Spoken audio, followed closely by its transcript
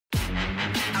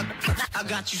I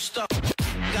got you stuck.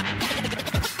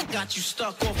 Got you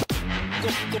stuck off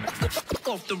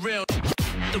the real,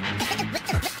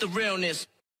 the realness.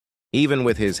 Even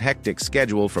with his hectic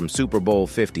schedule from Super Bowl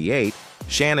 58,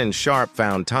 Shannon Sharpe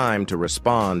found time to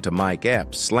respond to Mike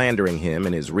Epps, slandering him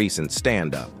in his recent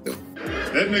stand-up.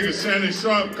 That nigga Shannon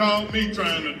Sharpe called me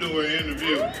trying to do an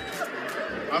interview.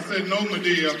 I said, no,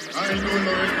 Medea, I ain't doing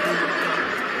no interview.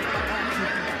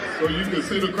 So you can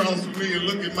sit across from me and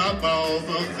look at my balls.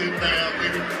 I'll sit down,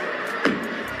 nigga.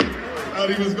 Thought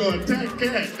he was going to attack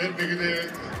Cat, that nigga there.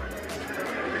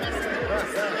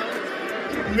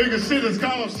 Nigga shit is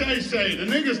called Shay Shay. The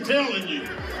nigga's telling you.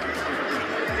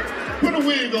 Put a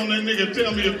wig on that nigga,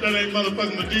 tell me if that ain't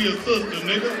motherfucking Medea's sister,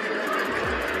 nigga.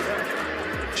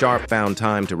 Sharpe found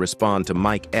time to respond to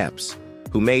Mike Epps,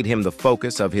 who made him the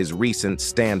focus of his recent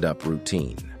stand-up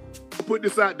routine. I'll put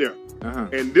this out there,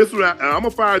 and this one, I'm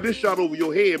gonna fire this shot over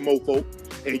your head, mofo,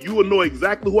 and you will know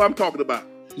exactly who I'm talking about.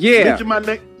 Yeah.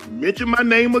 Mention my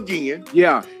name again.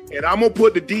 Yeah. And I'm gonna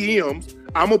put the DMs.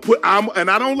 And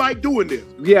I don't like doing this.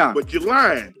 Yeah. But you're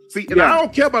lying. See, and I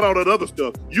don't care about all that other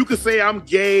stuff. You can say I'm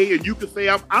gay, and you can say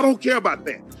I don't care about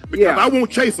that because I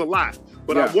won't chase a lie,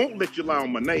 but I won't let you lie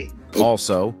on my name.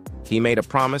 Also, he made a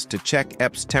promise to check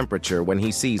Epps' temperature when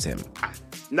he sees him.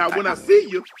 Now, when I see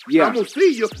you, I'm gonna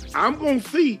see you. I'm gonna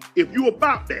see if you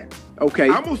about that. Okay.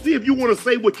 I'm gonna see if you want to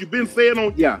say what you've been saying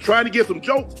on trying to get some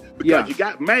jokes because you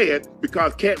got mad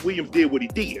because Cat Williams did what he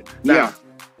did.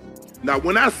 Now,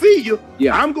 when I see you,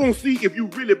 I'm gonna see if you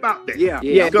really about that.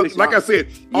 Because, like I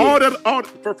said,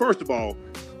 first of all,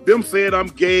 them saying I'm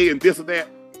gay and this and that,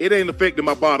 it ain't affecting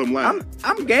my bottom line.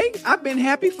 I'm gay. I've been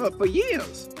happy for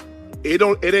years. It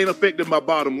ain't affecting my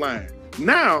bottom line.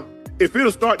 Now, if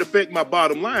it'll start to affect my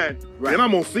bottom line, then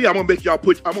I'm gonna see. I'm gonna make you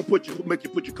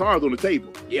put your cards on the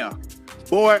table. Yeah.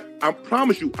 Boy, I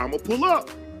promise you, I'm gonna pull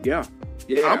up. Yeah.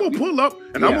 I'm gonna pull up,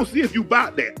 and I'm gonna see if you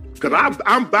about that. Because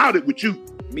I'm about it with you.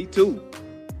 Me too.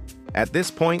 At this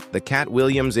point, the Cat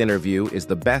Williams interview is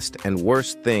the best and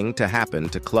worst thing to happen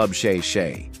to Club Shay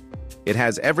Shay. It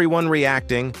has everyone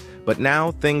reacting, but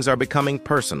now things are becoming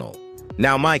personal.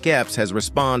 Now Mike Epps has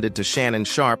responded to Shannon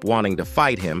Sharpe wanting to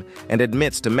fight him and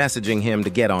admits to messaging him to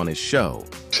get on his show.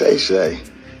 Shay Shay,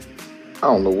 I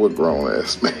don't know what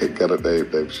grown-ass man got a name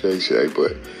named Shay Shay,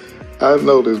 but I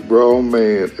know this grown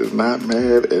man is not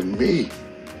mad at me.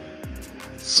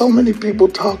 So many people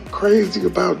talk crazy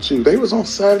about you. They was on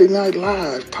Saturday Night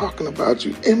Live talking about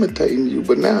you, imitating you,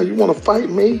 but now you want to fight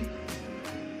me?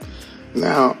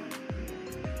 Now,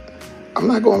 I'm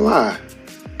not going to lie.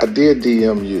 I did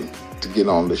DM you to get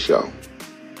on the show.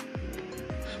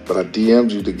 But I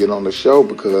DM'd you to get on the show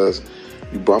because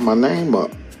you brought my name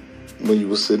up when you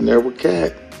was sitting there with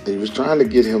Cat. And you was trying to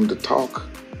get him to talk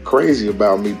crazy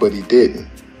about me, but he didn't.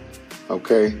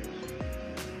 Okay?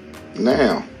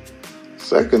 Now,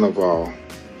 second of all,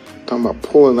 talking about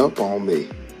pulling up on me.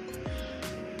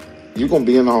 You're going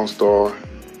to be an all-star.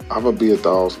 I'm going to be at the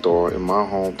all-star in my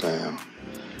hometown.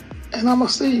 And I'm going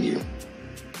to see you.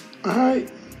 All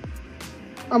right?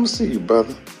 I'm going to see you,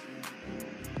 brother.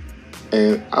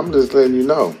 And I'm just letting you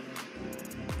know.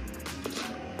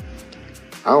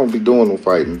 I don't be doing no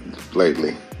fighting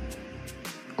lately.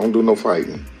 I don't do no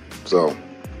fighting. So,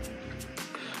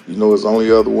 you know, there's only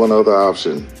one other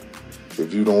option.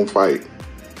 If you don't fight,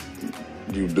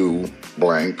 you do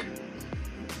blank,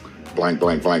 blank,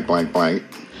 blank, blank, blank, blank.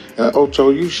 And Ocho,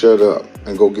 you shut up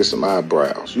and go get some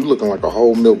eyebrows. You looking like a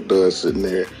whole milk dud sitting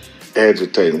there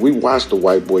agitating. We watched the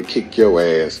white boy kick your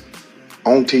ass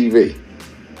on TV.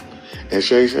 And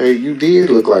Shay Shay, you did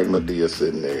look like Medea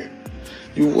sitting there.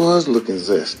 You was looking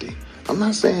zesty. I'm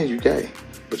not saying you gay,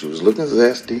 but you was looking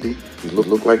zesty. You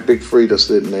look like Big Frida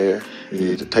sitting there. You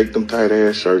need to take them tight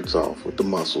ass shirts off with the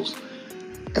muscles.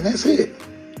 And that's it.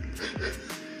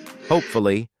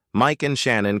 Hopefully, Mike and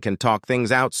Shannon can talk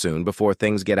things out soon before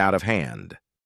things get out of hand.